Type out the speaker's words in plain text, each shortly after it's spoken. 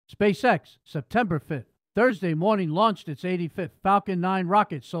SpaceX, September 5th. Thursday morning launched its 85th Falcon 9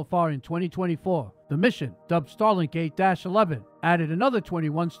 rocket so far in 2024. The mission, dubbed Starlink 8-11, added another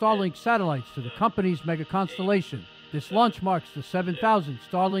 21 Starlink satellites to the company's megaconstellation. This launch marks the 7,000th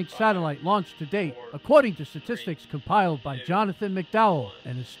Starlink satellite launch to date, according to statistics compiled by Jonathan McDowell,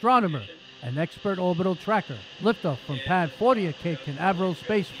 an astronomer and expert orbital tracker. Liftoff from Pad 40 at Cape Canaveral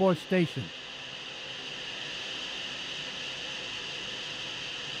Space Force Station.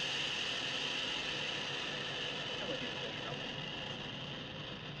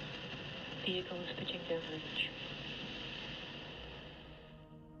 Vehicle is pitching downrange.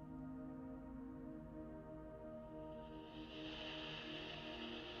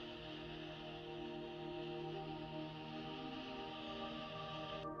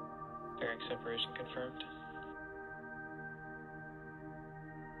 Bearing separation confirmed.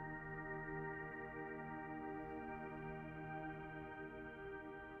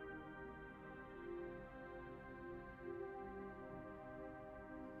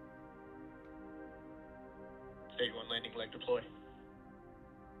 Stage 1 landing leg deploy.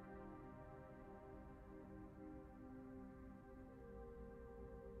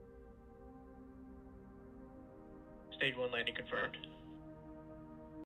 Stage 1 landing confirmed.